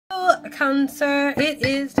Cancer, it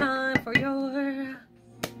is time for your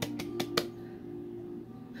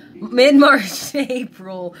mid-March to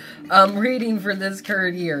April reading for this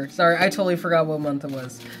current year. Sorry, I totally forgot what month it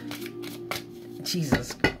was.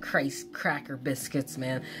 Jesus Christ, cracker biscuits,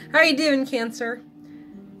 man. How are you doing, Cancer?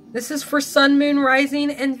 This is for Sun, Moon,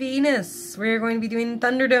 Rising, and Venus. We're going to be doing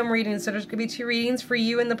Thunderdome readings, so there's going to be 2 readings for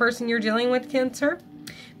you and the person you're dealing with, Cancer.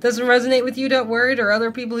 Doesn't resonate with you, don't worry. There are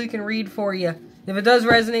other people who can read for you. If it does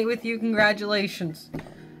resonate with you, congratulations.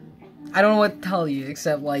 I don't know what to tell you,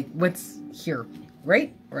 except, like, what's here.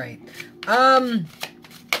 Right? Right.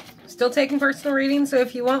 Still taking personal readings, so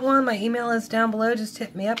if you want one, my email is down below. Just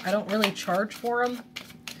hit me up. I don't really charge for them.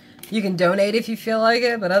 You can donate if you feel like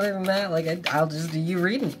it, but other than that, like, I'll just do you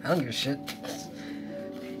reading. I don't give a shit.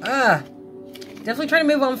 Definitely trying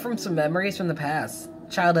to move on from some memories from the past.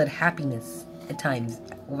 Childhood happiness at times,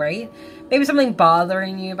 right? Maybe something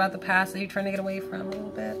bothering you about the past that you're trying to get away from a little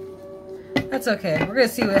bit. That's okay. We're going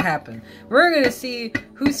to see what happened. We're going to see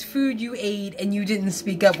whose food you ate and you didn't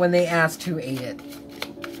speak up when they asked who ate it.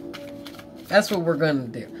 That's what we're going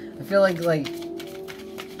to do. I feel like,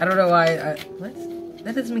 I don't know why. What?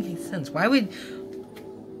 That doesn't make any sense. Why would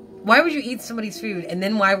you eat somebody's food and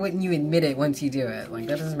then why wouldn't you admit it once you do it? Like,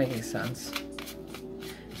 that doesn't make any sense.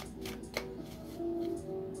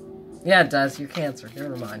 Yeah, it does. You're Cancer.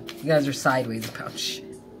 Never mind. You guys are sideways about shit.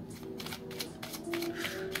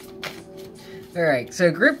 Alright, so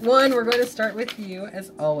group 1, we're going to start with you,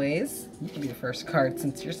 as always. You can be the first card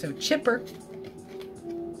since you're so chipper.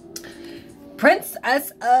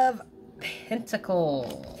 Princess of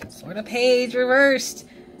Pentacles. Or the page reversed.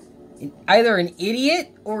 Either an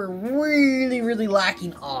idiot or really, really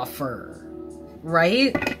lacking offer.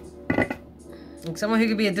 Right? Like someone who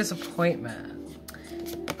could be a disappointment.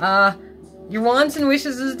 Your wants and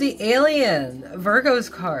wishes is the Alien, Virgo's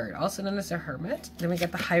card, also known as the Hermit. Then we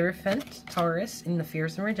got the Hierophant, Taurus, in the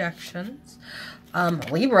Fears and Rejections.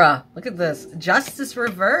 Libra, look at this. Justice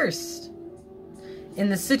reversed. In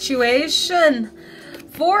the Situation.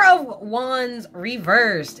 4 of Wands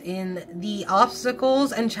reversed in the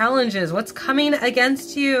Obstacles and Challenges. What's coming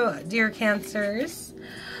against you, dear Cancers?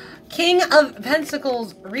 King of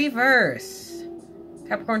Pentacles reversed.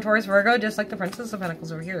 Capricorn, Taurus, Virgo, just like the Princess of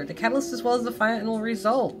Pentacles over here. The Catalyst as well as the final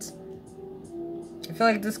result. I feel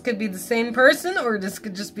like this could be the same person or this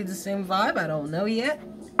could just be the same vibe. I don't know yet.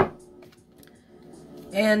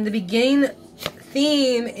 And the beginning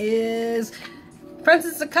theme is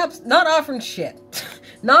Princess of Cups not offering shit.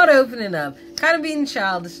 Not opening up. Kind of being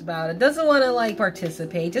childish about it. Doesn't want to, like,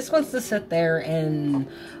 participate. Just wants to sit there and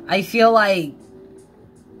I feel like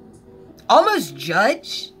almost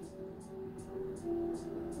judge.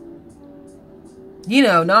 You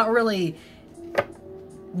know, not really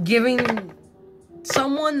giving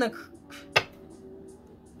someone the...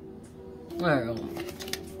 I don't know.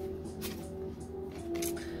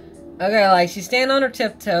 Okay, like, she's standing on her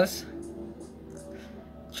tiptoes.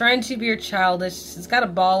 Trying to be childish. She's got a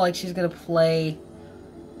ball like she's gonna play.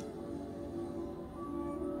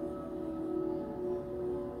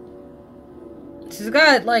 She's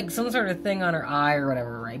got, like, some sort of thing on her eye or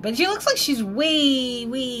whatever, right? But she looks like she's way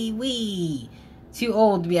too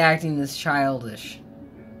old to be acting this childish.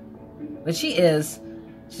 But she is.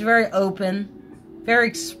 She's very open, very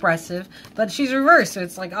expressive, but she's reversed, so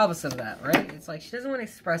it's like opposite of that, right? It's like she doesn't want to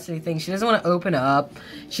express anything. She doesn't want to open up.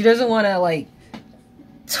 She doesn't want to, like,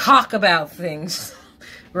 talk about things,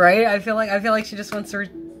 right? I feel like she just wants to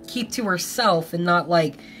keep to herself and not,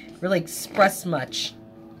 like, really express much.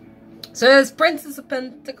 So it's Princess of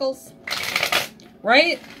Pentacles,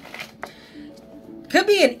 right? Could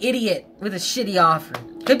be an idiot with a shitty offer.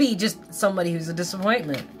 Could be just somebody who's a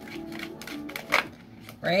disappointment.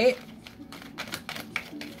 Right?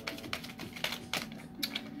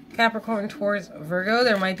 Capricorn, Taurus, Virgo.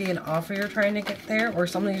 There might be an offer you're trying to get there. Or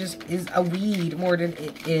something just is a weed more than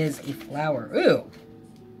it is a flower. Ooh.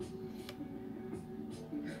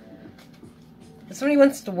 Somebody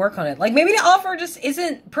wants to work on it. Like, maybe the offer just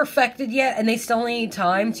isn't perfected yet and they still need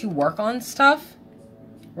time to work on stuff.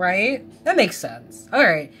 Right? That makes sense.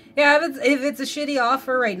 Alright. Yeah, if it's a shitty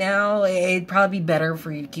offer right now, it'd probably be better for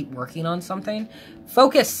you to keep working on something.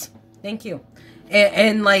 Focus. Thank you.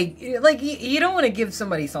 And like you don't want to give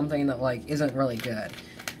somebody something that, like, isn't really good.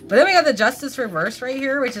 But then we got the Justice reverse right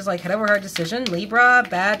here, which is, like, head over heart decision. Libra,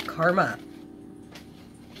 bad karma.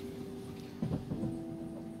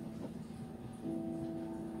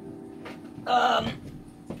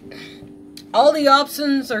 All the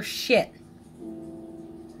options are shit.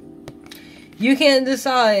 You can't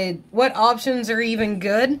decide what options are even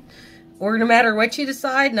good Or no matter what you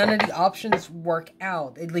decide, none of the options work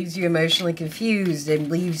out. It leaves you emotionally confused.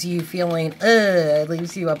 It leaves you feeling, it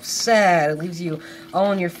leaves you upset. It leaves you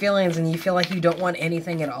all in your feelings, and you feel like you don't want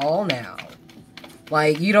anything at all now.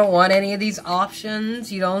 Like, you don't want any of these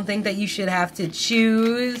options. You don't think that you should have to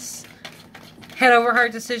choose head over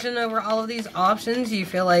heart decision over all of these options. You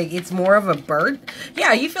feel like it's more of a burden.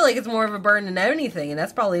 Yeah, you feel like it's more of a burden than anything, and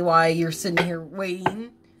that's probably why you're sitting here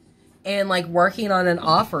waiting and like working on an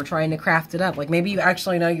offer, trying to craft it up. Like, maybe you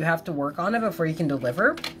actually know you have to work on it before you can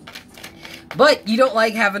deliver, but you don't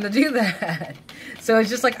like having to do that. So it's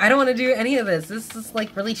just like, I don't want to do any of this. This is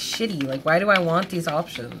like really shitty. Like, why do I want these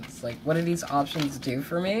options? Like, what do these options do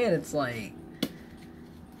for me? And it's like,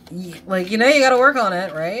 you know, you gotta work on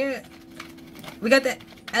it, right? We got the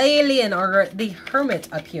alien, or the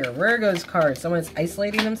hermit up here. Virgo's card. Someone's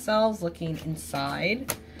isolating themselves, looking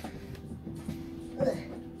inside.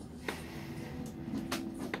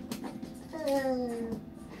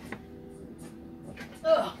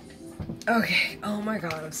 Ugh. Okay. Oh my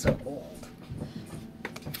god, I'm so old.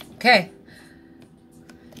 Okay.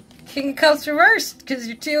 King of Cups reversed, because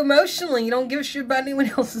you're too emotional. You don't give a shit about anyone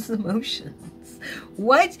else's emotions.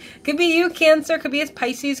 What? Could be you, Cancer. Could be a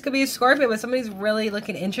Pisces. Could be a Scorpio. But somebody's really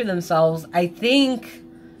looking into themselves, I think,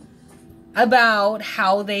 about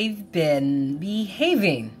how they've been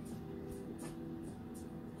behaving.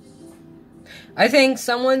 I think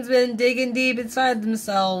someone's been digging deep inside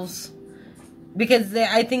themselves, because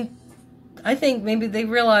I think maybe they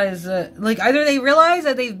realize that, like, either they realize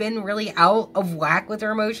that they've been really out of whack with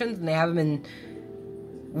their emotions and they haven't been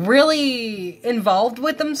really involved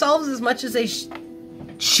with themselves as much as they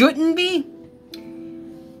shouldn't be,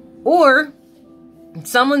 or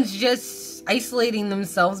someone's just isolating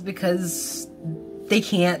themselves because they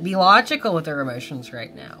can't be logical with their emotions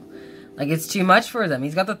right now. Like, it's too much for them.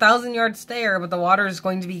 He's got the 1,000-yard stare, but the water is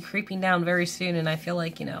going to be creeping down very soon. And I feel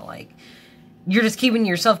like, you know, like, you're just keeping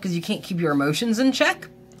yourself because you can't keep your emotions in check.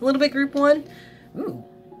 A little bit, group one. Ooh.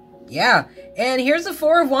 Yeah. And here's the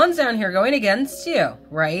Four of Wands down here going against you,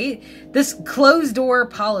 right? This closed door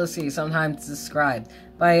policy sometimes described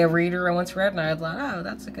by a reader I once read, and I was like, oh,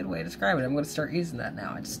 that's a good way to describe it. I'm going to start using that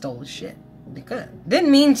now. I just stole the shit.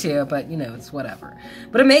 Didn't mean to, but, you know, it's whatever.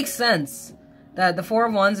 But it makes sense that the Four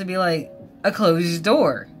of Wands would be like a closed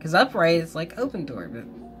door, because upright is like open door, but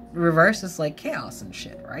reverse is like chaos and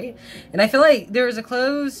shit, right? And I feel like there was a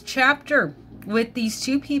closed chapter with these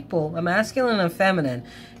two people, a masculine and a feminine,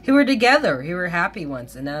 who were together, who were happy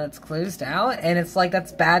once, and now it's closed out, and it's like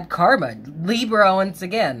that's bad karma. Libra once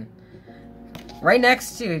again, right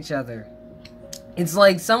next to each other. It's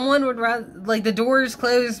like someone would rather, like, the door is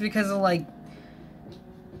closed because of, like,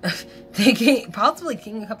 they can't, possibly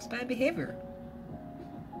King of Cups bad behavior.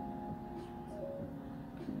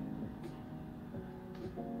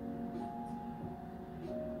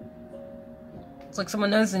 It's like someone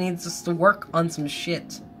knows they needs us to work on some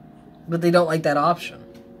shit, but they don't like that option.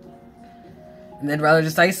 And they'd rather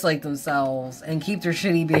just isolate themselves and keep their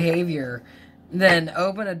shitty behavior than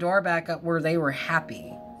open a door back up where they were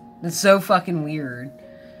happy. It's so fucking weird.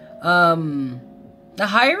 The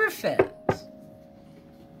Hierophant.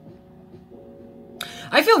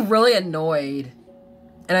 I feel really annoyed.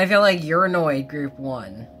 And I feel like you're annoyed, group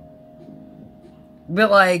one.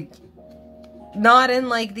 But, like, not in,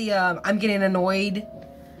 like, the, I'm getting annoyed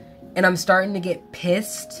and I'm starting to get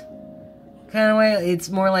pissed kind of way. It's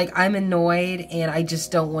more like I'm annoyed and I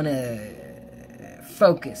just don't want to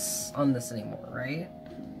focus on this anymore, right?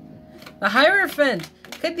 The Hierophant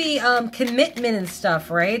could be, commitment and stuff,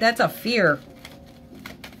 right? That's a fear.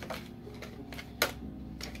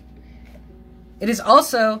 It is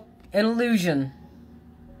also an illusion.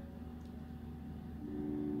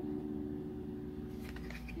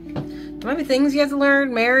 There might be things you have to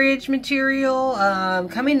learn, marriage material,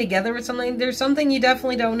 coming together with something. There's something you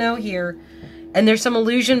definitely don't know here. And there's some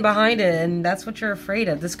illusion behind it, and that's what you're afraid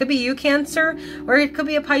of. This could be you, Cancer, or it could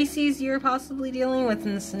be a Pisces you're possibly dealing with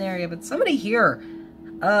in this scenario. But somebody here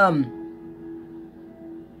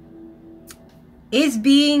is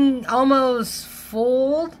being almost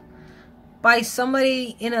fooled by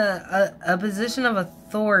somebody in a position of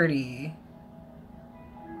authority.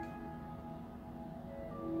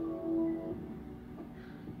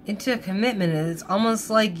 Into a commitment, and it's almost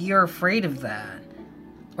like you're afraid of that.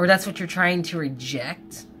 Or that's what you're trying to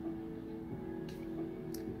reject.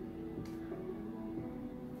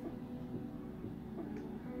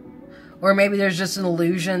 Or maybe there's just an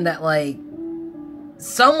illusion that, like,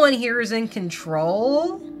 someone here is in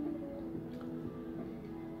control.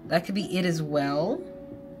 That could be it as well.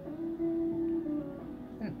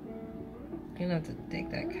 You're gonna have to take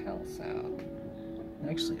that house out.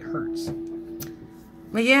 Actually, it hurts.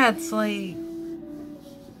 But yeah, it's like...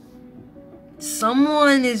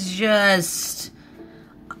 someone is just...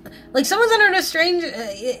 like, someone's under a strange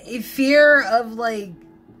fear of, like,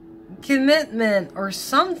 commitment or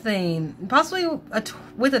something. Possibly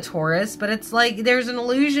with a Taurus, but it's like, there's an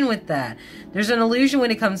illusion with that. There's an illusion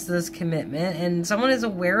when it comes to this commitment, and someone is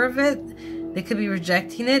aware of it. They could be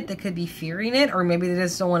rejecting it, they could be fearing it, or maybe they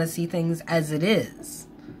just don't want to see things as it is.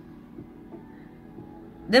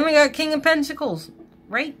 Then we got King of Pentacles,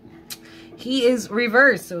 right? He is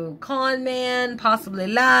reversed, so con man, possibly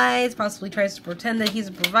lies, possibly tries to pretend that he's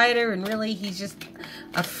a provider, and really he's just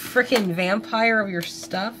a freaking vampire of your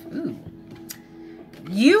stuff. Ooh.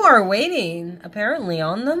 You are waiting, apparently,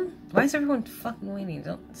 on them. Why is everyone fucking waiting?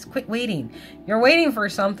 Just quit waiting. You're waiting for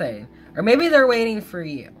something. Or maybe they're waiting for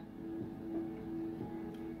you.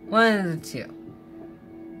 One of the two.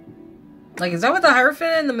 Like, is that what the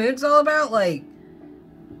Hierophant and the Moon's all about? Like,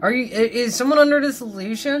 is someone under this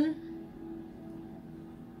illusion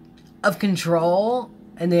of control,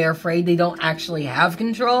 and they're afraid they don't actually have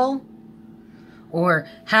control? Or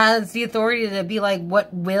has the authority to be like,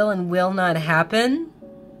 what will and will not happen?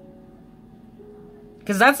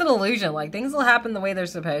 Because that's an illusion. Like, things will happen the way they're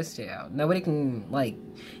supposed to. Nobody can, like,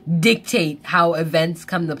 dictate how events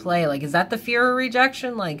come to play. Like, is that the fear of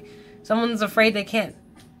rejection? Like, someone's afraid they can't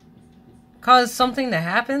cause something to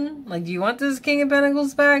happen? Like, do you want this King of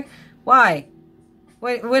Pentacles back? Why?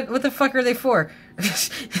 Wait, what the fuck are they for?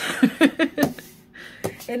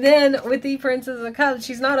 And then, with the Princess of Cups,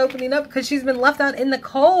 she's not opening up because she's been left out in the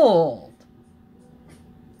cold.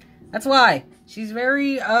 That's why. She's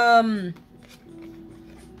very,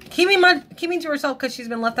 keeping to herself because she's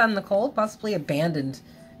been left out in the cold, possibly abandoned,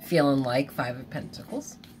 feeling like. Five of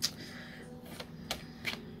Pentacles.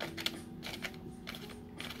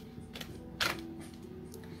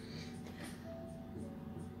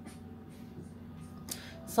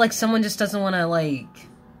 It's like someone just doesn't want to, like,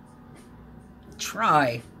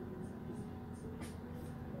 try.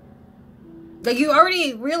 Like, you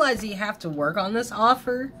already realize that you have to work on this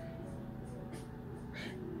offer.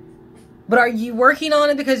 But are you working on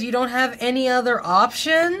it because you don't have any other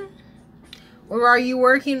option? Or are you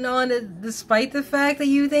working on it despite the fact that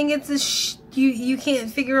you think it's you can't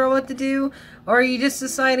figure out what to do? Or are you just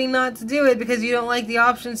deciding not to do it because you don't like the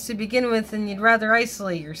options to begin with and you'd rather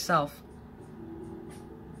isolate yourself?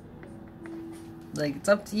 Like, it's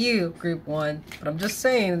up to you, Group 1. But I'm just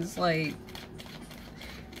saying, it's like,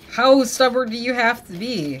 how stubborn do you have to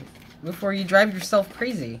be before you drive yourself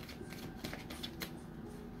crazy?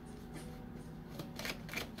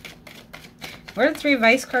 What are the 3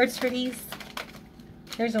 Vice cards for these?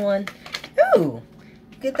 Here's the one. Ooh,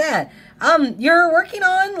 look at that. You're working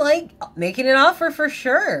on, like, making an offer for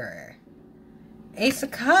sure. Ace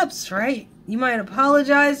of Cups, right? You might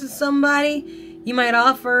apologize to somebody. You might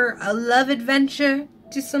offer a love adventure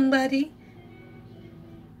to somebody.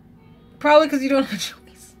 Probably because you don't have a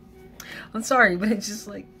choice. I'm sorry, but it's just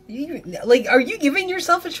like, are you giving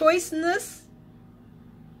yourself a choice in this?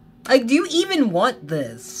 Like, do you even want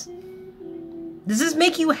this? Does this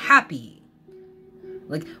make you happy?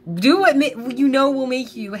 Like, do what you know will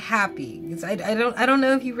make you happy. Because I don't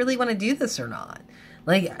know if you really want to do this or not.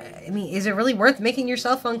 Like, I mean, is it really worth making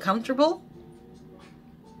yourself uncomfortable?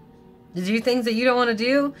 To do things that you don't want to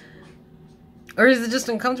do? Or is it just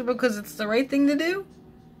uncomfortable because it's the right thing to do?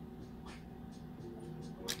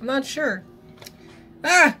 I'm not sure.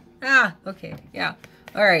 Okay, yeah.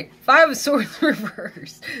 Alright, 5 of Swords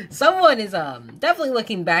reversed. Someone is definitely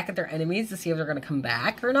looking back at their enemies to see if they're going to come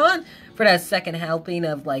back or not. For that second helping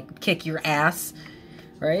of, like, kick your ass.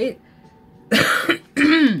 Right?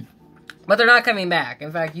 But they're not coming back.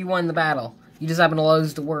 In fact, you won the battle. You just happen to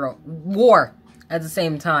lose the war at the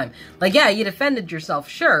same time. Like, yeah, you defended yourself,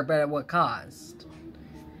 sure, but at what cost?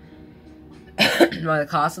 By the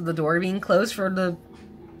cost of the door being closed for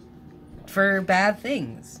bad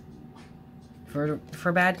things.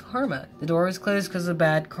 For bad karma. The door was closed because of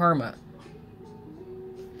bad karma.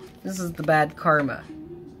 This is the bad karma.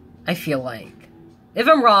 I feel like. If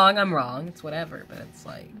I'm wrong, I'm wrong. It's whatever, but it's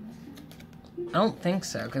like, I don't think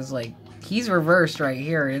so, because, like, he's reversed right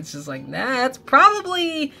here. It's just like, nah, that's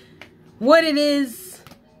probably what it is.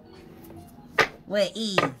 What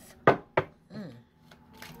is.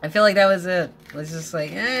 I feel like that was it. It's just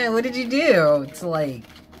like, what did you do? It's like,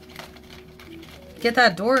 get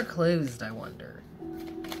that door closed, I wonder.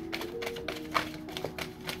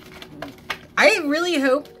 I really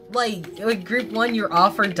hope, like Group 1, your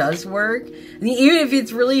offer does work. I mean, even if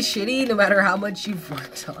it's really shitty, no matter how much you've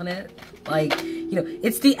worked on it. Like, you know,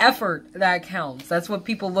 it's the effort that counts. That's what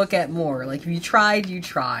people look at more. Like, if you tried, you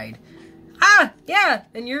tried. Ah, yeah,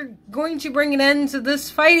 and you're going to bring an end to this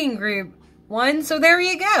fighting group one, so there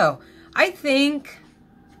you go. I think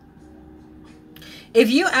if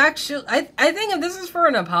you actually, I think if this is for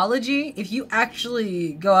an apology, if you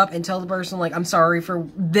actually go up and tell the person, like, I'm sorry for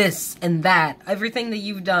this and that, everything that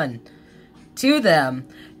you've done to them,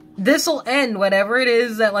 this will end whatever it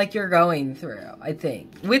is that, like, you're going through, I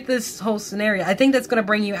think. With this whole scenario, I think that's going to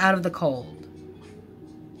bring you out of the cold.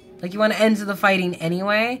 Like, you want to end to the fighting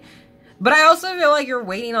anyway. But I also feel like you're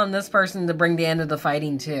waiting on this person to bring the end of the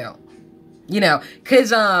fighting, too. You know,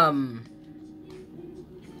 because,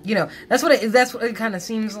 you know, that's what it kind of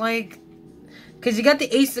seems like. Because you got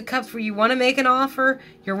the Ace of Cups where you want to make an offer,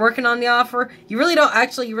 you're working on the offer. You really don't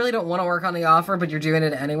want to work on the offer, but you're doing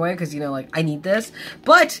it anyway because, you know, like, I need this.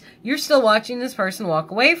 But you're still watching this person walk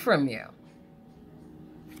away from you.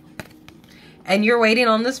 And you're waiting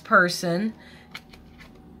on this person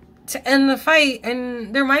to end the fight.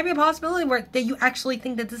 And there might be a possibility that you actually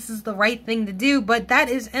think that this is the right thing to do, but that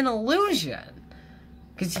is an illusion.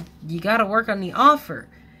 Because you got to work on the offer.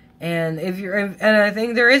 And I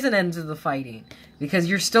think there is an end to the fighting because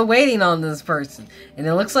you're still waiting on this person, and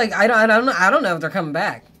it looks like I don't know if they're coming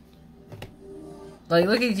back. Like,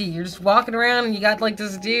 look at you, you're just walking around and you got like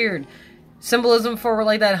this weird symbolism for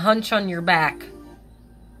like that hunch on your back,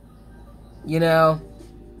 you know,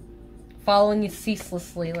 following you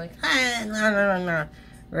ceaselessly, like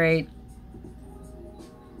right.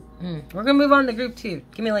 We're gonna move on to group 2.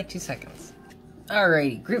 Give me like 2 seconds.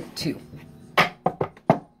 Alrighty, group 2.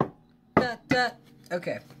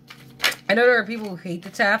 Okay. I know there are people who hate the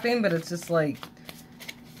tapping, but it's just like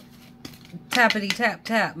tappity tap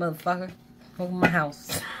tap, motherfucker. Over my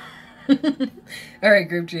house. Alright,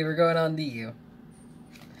 group 2, we're going on to you.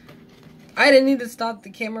 I didn't need to stop the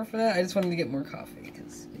camera for that. I just wanted to get more coffee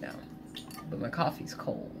because, you know, but my coffee's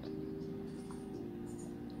cold.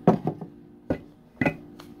 But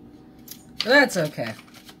that's okay.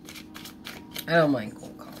 I don't mind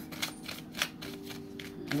cold coffee.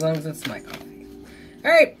 As long as it's my coffee.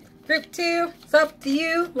 Alright, group 2, it's up to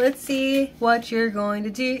you. Let's see what you're going to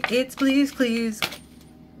do. It's Blue's Clues.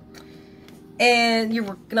 And you're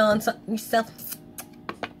working on something yourself.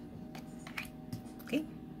 Okay.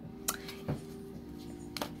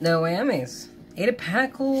 No whammies. 8 of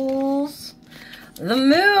Pentacles. The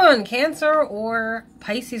Moon, Cancer or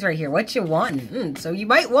Pisces right here. What you want? So you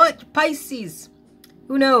might want Pisces.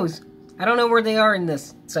 Who knows? I don't know where they are in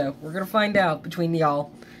this. So we're going to find out between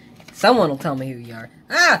y'all. Someone will tell me who you are.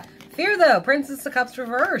 Ah! Fear, though. Princess of Cups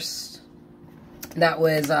reversed. That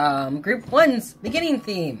was Group 1's beginning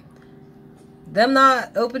theme. Them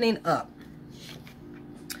not opening up.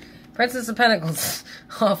 Princess of Pentacles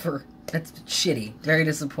offer. That's shitty. Very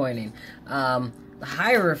disappointing. The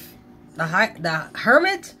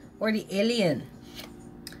Hermit or the Alien.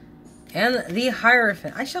 And the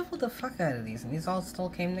Hierophant. I shuffled the fuck out of these and these all still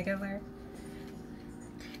came together.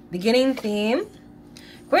 Beginning theme.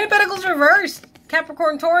 Queen of Pentacles reversed.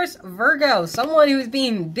 Capricorn, Taurus, Virgo. Someone who's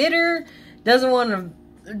being bitter, doesn't want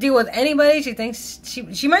to deal with anybody. She thinks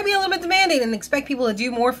she might be a little bit demanding and expect people to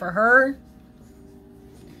do more for her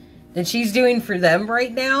than she's doing for them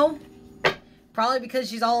right now. Probably because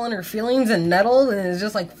she's all in her feelings and nettled and is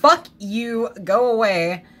just like, fuck you, go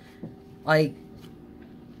away. Like,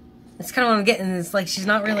 it's kind of what I'm getting. It's like she's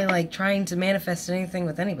not really like trying to manifest anything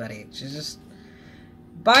with anybody. She's just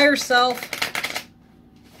by herself.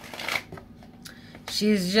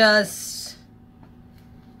 She's just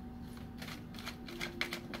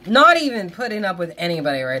not even putting up with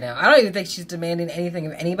anybody right now. I don't even think she's demanding anything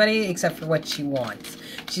of anybody except for what she wants.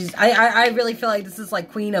 I really feel like this is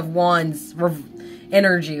like Queen of Wands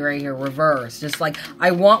energy right here, reverse. Just like,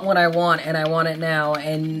 I want what I want and I want it now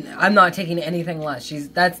and I'm not taking anything less.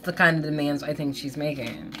 That's the kind of demands I think she's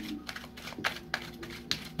making.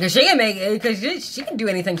 Because she can make it, because she can do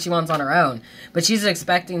anything she wants on her own. But she's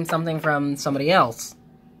expecting something from somebody else.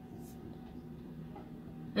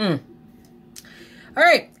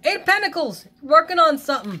 Alright, 8 of Pentacles. You're working on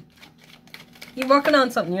something. You're working on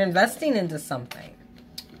something. You're investing into something.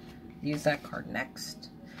 Use that card next.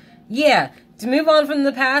 Yeah, to move on from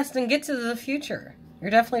the past and get to the future. You're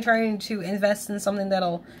definitely trying to invest in something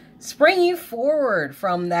that'll spring you forward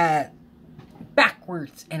from that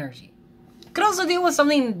backwards energy. Could also deal with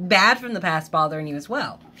something bad from the past bothering you as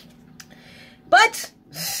well. But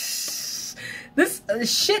this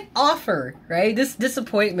shit offer, right? This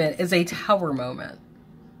disappointment is a tower moment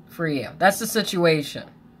for you. That's the situation.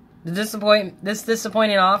 This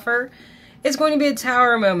disappointing offer is going to be a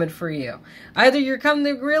tower moment for you. Either you're coming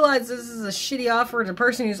to realize this is a shitty offer, or the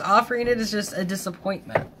person who's offering it is just a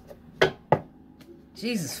disappointment.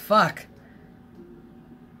 Jesus fuck.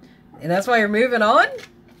 And that's why you're moving on?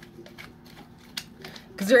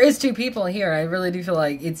 Because there is 2 people here. I really do feel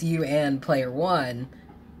like it's you and player 1.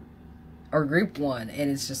 Or group 1. And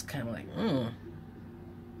it's just kind of like,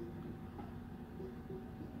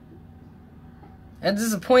 A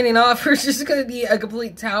disappointing offer is just going to be a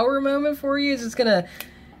complete tower moment for you. It's just going to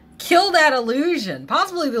kill that illusion.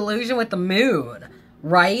 Possibly the illusion with the moon.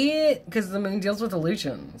 Right? Because the moon deals with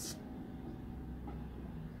illusions.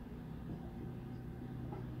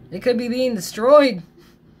 It could be being destroyed.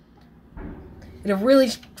 In a really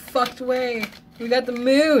fucked way. We got the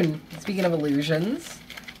moon. Speaking of illusions.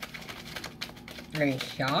 Right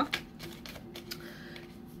here.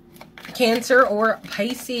 Cancer or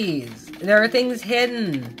Pisces. There are things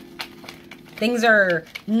hidden. Things are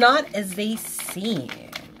not as they seem.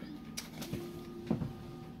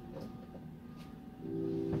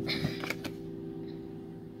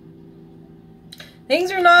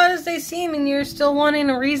 Things are not as they seem, and you're still wanting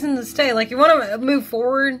a reason to stay. Like, you want to move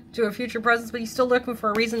forward to a future presence, but you're still looking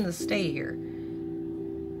for a reason to stay here.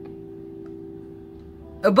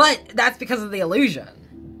 But that's because of the illusion.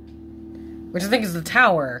 Which I think is the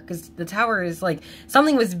tower. Because the tower is like,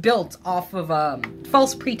 something was built off of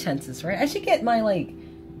false pretenses, right? I should get my, like,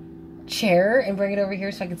 chair and bring it over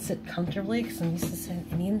here so I can sit comfortably. Because I'm used to sitting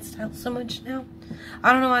Indian style so much now.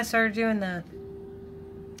 I don't know why I started doing that.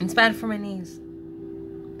 It's bad for my knees.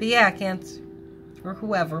 But yeah, Cancer. Or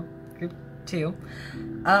whoever. Group 2.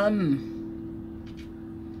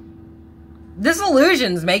 This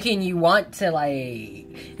illusion's making you want to, like...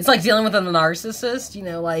 It's like dealing with a narcissist, you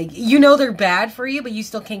know, like... You know they're bad for you, but you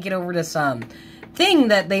still can't get over this, thing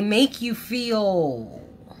that they make you feel...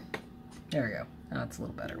 There we go. Oh, it's a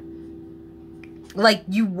little better. Like,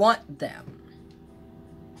 you want them.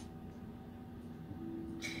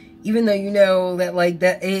 Even though you know that, like,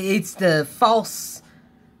 that it's the false...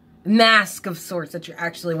 mask of sorts that you're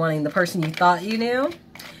actually wanting, the person you thought you knew.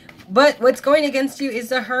 But what's going against you is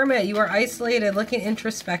the Hermit. You are isolated, looking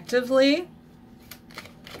introspectively.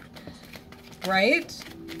 Right?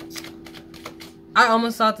 I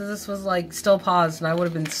almost thought that this was like still paused and I would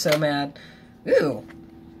have been so mad. Ooh.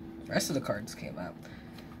 The rest of the cards came up.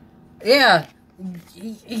 Yeah.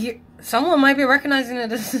 Someone might be recognizing that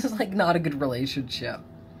this is like not a good relationship.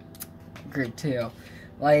 Group 2.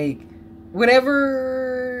 Like,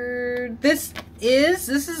 whatever this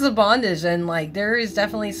is a bondage, and like there is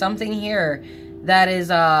definitely something here that is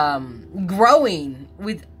growing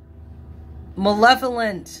with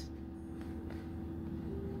malevolent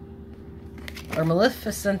or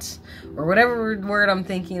maleficent or whatever word I'm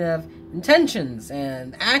thinking of, intentions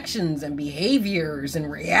and actions and behaviors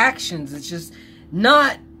and reactions. It's just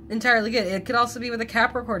not entirely good. It could also be with a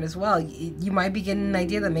Capricorn as well. You might be getting an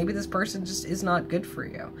idea that maybe this person just is not good for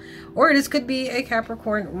you. Or this could be a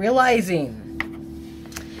Capricorn realizing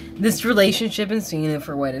this relationship and seeing it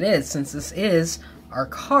for what it is, since this is our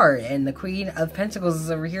card. And the Queen of Pentacles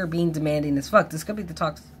is over here being demanding as fuck. This could be the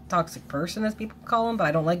toxic person, as people call them, but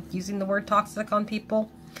I don't like using the word toxic on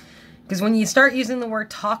people. Because when you start using the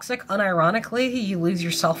word toxic unironically, you lose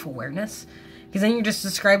your self-awareness. Because then you're just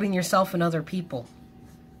describing yourself and other people.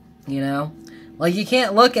 You know? Like, you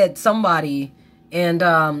can't look at somebody and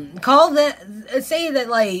say that,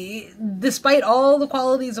 like, despite all the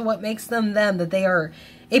qualities of what makes them them, that they are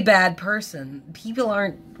a bad person. People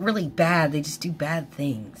aren't really bad. They just do bad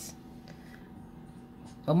things.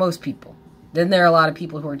 Well, most people. Then there are a lot of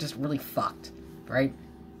people who are just really fucked. Right?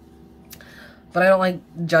 But I don't like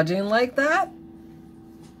judging like that.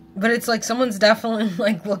 But it's like someone's definitely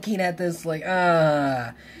like looking at this like,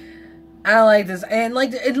 I don't like this. And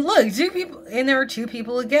like, and look, 2 people, and there are 2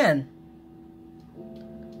 people again.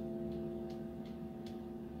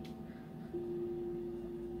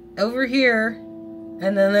 Over here,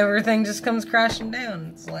 and then everything just comes crashing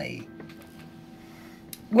down. It's like,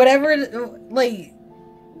 whatever, like,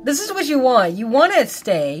 this is what you want. You want to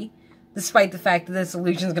stay. Despite the fact that this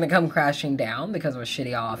illusion is going to come crashing down because of a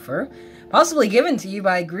shitty offer. Possibly given to you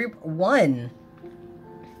by group 1.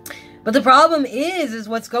 But the problem is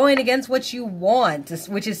what's going against what you want,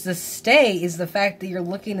 which is to stay, is the fact that you're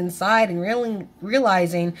looking inside and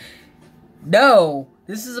realizing, no,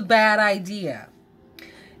 this is a bad idea.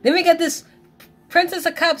 Then we got this Princess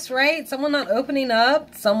of Cups, right? Someone not opening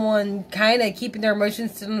up. Someone kind of keeping their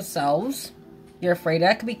emotions to themselves. You're afraid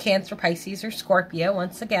that could be Cancer, Pisces, or Scorpio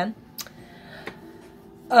once again.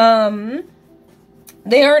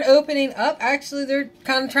 They aren't opening up. Actually, they're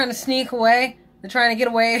kind of trying to sneak away. They're trying to get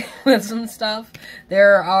away with some stuff.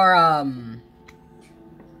 There are,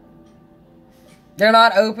 they're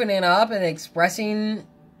not opening up and expressing,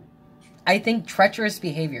 I think, treacherous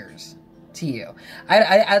behaviors to you.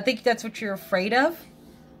 I think that's what you're afraid of.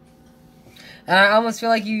 And I almost feel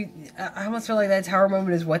like that tower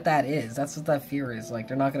moment is what that is. That's what that fear is. Like,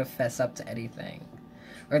 they're not going to fess up to anything.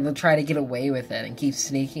 Or they'll try to get away with it and keep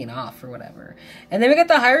sneaking off or whatever. And then we got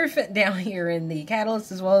the Hierophant down here in the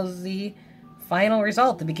Catalyst, as well as the final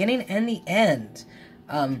result, the beginning and the end.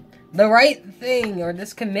 The right thing, or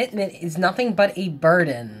this commitment, is nothing but a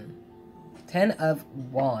burden. 10 of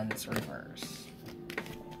Wands reverse.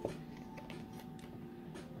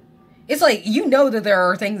 It's like, you know that there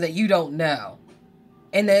are things that you don't know.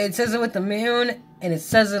 And it says it with the moon, and it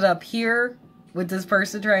says it up here with this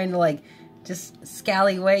person trying to, like, just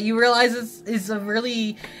scally away. You realize it's a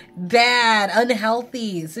really bad,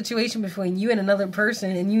 unhealthy situation between you and another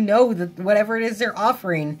person, and you know that whatever it is they're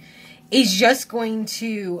offering is just going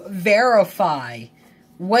to verify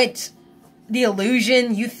what the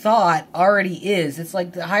illusion you thought already is. It's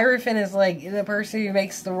like the Hierophant is like the person who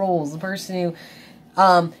makes the rules, the person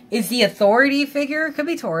who is the authority figure. Could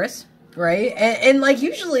be Taurus, right? And like,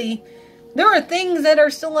 usually there are things that are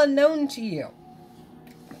still unknown to you.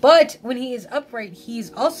 But when he is upright,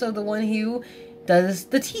 he's also the one who does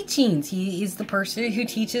the teachings. He is the person who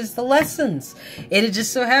teaches the lessons. It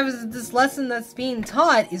just so happens that this lesson that's being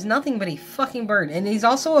taught is nothing but a fucking burden. And he's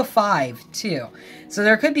also a 5, too. So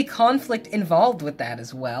there could be conflict involved with that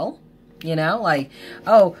as well. You know, like,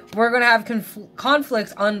 oh, we're going to have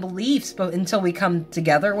conflicts on beliefs but until we come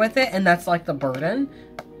together with it. And that's like the burden.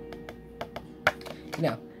 You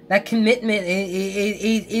know, that commitment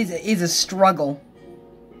is a struggle.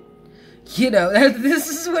 You know, this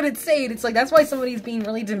is what it's saying. It's like, that's why somebody's being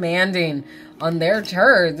really demanding on their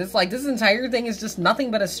terms. It's like, this entire thing is just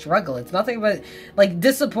nothing but a struggle. It's nothing but, like,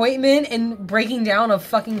 disappointment and breaking down of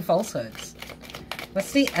fucking falsehoods.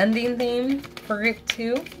 What's the ending theme for Group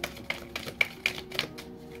 2?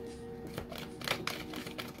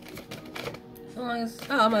 Oh,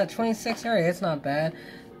 I'm at 26 area. It's not bad.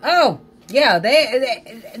 Oh, yeah,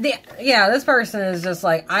 yeah, this person is just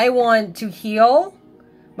like, I want to heal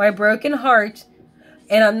my broken heart,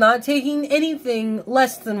 and I'm not taking anything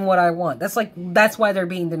less than what I want. That's why they're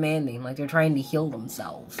being demanding. Like, they're trying to heal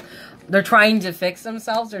themselves. They're trying to fix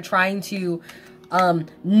themselves. They're trying to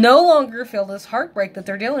no longer feel this heartbreak that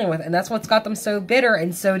they're dealing with. And that's what's got them so bitter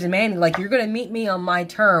and so demanding. Like, you're going to meet me on my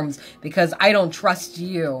terms because I don't trust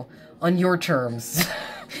you on your terms.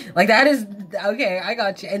 Like, that is, okay, I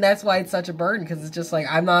got you. And that's why it's such a burden, because it's just like,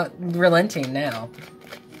 I'm not relenting now.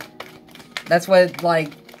 That's what,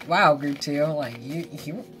 like, wow, Group 2, like,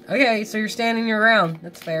 you, okay, so you're standing your ground.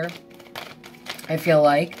 That's fair. I feel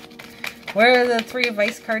like. Where are the 3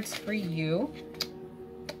 advice cards for you?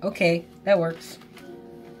 Okay, that works.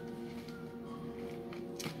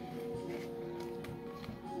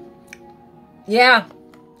 Yeah.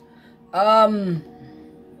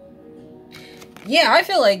 Yeah, I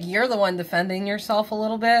feel like you're the one defending yourself a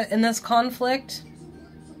little bit in this conflict.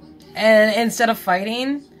 And instead of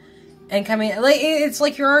fighting and coming, like, it's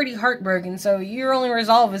like you're already heartbroken, so your only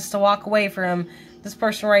resolve is to walk away from this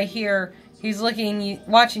person right here. He's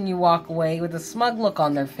watching you walk away with a smug look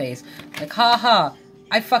on their face. Like, haha,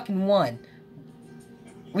 I fucking won.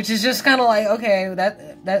 Which is just kind of like, okay,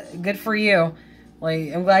 that good for you.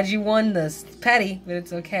 Like, I'm glad you won this. It's petty, but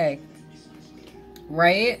it's okay.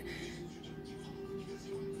 Right?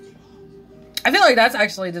 I feel like that's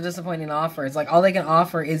actually the disappointing offer. It's like, all they can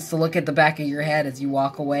offer is to look at the back of your head as you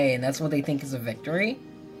walk away, and that's what they think is a victory.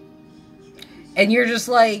 And you're just,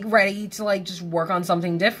 like, ready to, like, just work on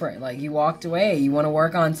something different. Like, you walked away. You want to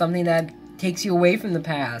work on something that takes you away from the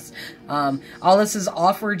past. All this has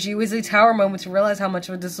offered you is a tower moment to realize how much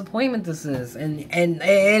of a disappointment this is. And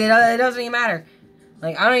it doesn't even matter.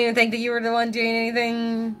 Like, I don't even think that you were the one doing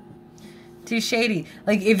anything too shady.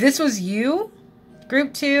 Like, if this was you,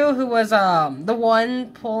 Group 2, who was the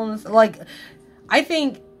one pulling, like, I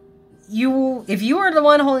think if you were the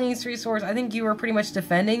one holding these 3 swords, I think you were pretty much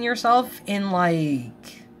defending yourself in,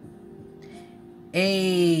 like,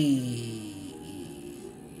 a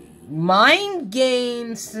mind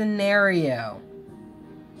game scenario.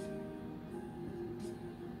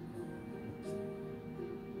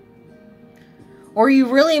 Or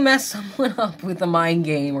you really mess someone up with a mind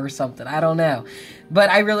game or something. I don't know. But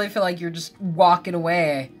I really feel like you're just walking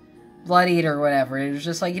away, bloodied or whatever. It was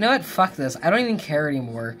just like, you know what? Fuck this. I don't even care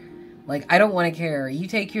anymore. Like, I don't want to care. You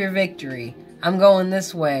take your victory. I'm going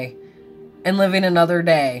this way and living another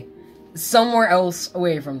day somewhere else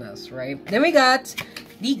away from this, right? Then we got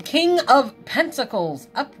the King of Pentacles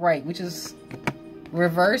upright, which is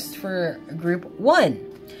reversed for Group 1.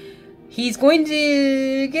 He's going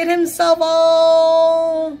to get himself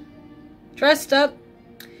all dressed up.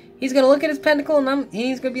 He's going to look at his pentacle and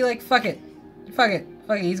he's going to be like, fuck it. Fuck it.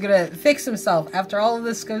 Fuck it. He's going to fix himself after all of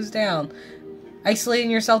this goes down.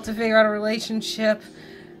 isolating yourself to figure out a relationship,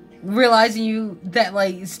 realizing that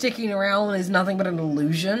like sticking around is nothing but an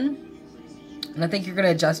illusion. And I think you're going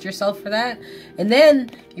to adjust yourself for that. And then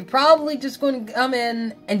you're probably just going to come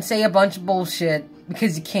in and say a bunch of bullshit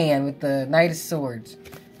because you can with the Knight of Swords.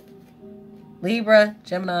 Libra,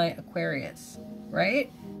 Gemini, Aquarius. Right?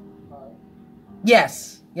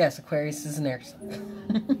 Yes. Yes, Aquarius is an air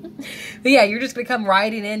sign. But yeah, you're just going to come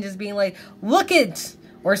riding in just being like, look it!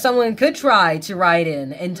 Or someone could try to ride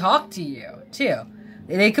in and talk to you, too.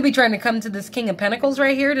 They could be trying to come to this King of Pentacles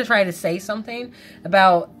right here to try to say something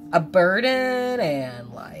about a burden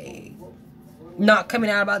and like not coming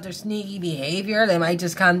out about their sneaky behavior. They might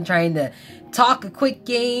just come trying to talk a quick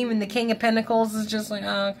game, and the King of Pentacles is just like,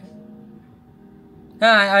 oh,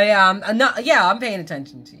 okay. I'm paying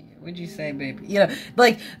attention to you. What'd you say, baby? You know,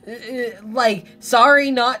 like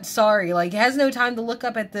sorry, not sorry. Like has no time to look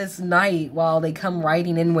up at this knight while they come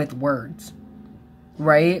riding in with words,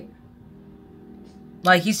 right?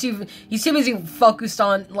 Like, he's too busy focused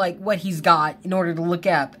on, like, what he's got in order to look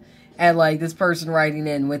up at, like, this person writing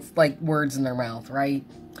in with, like, words in their mouth, right?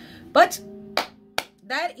 But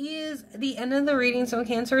that is the end of the reading. So,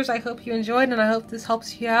 Cancers, I hope you enjoyed, and I hope this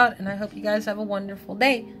helps you out, and I hope you guys have a wonderful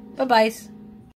day. Bye-bye.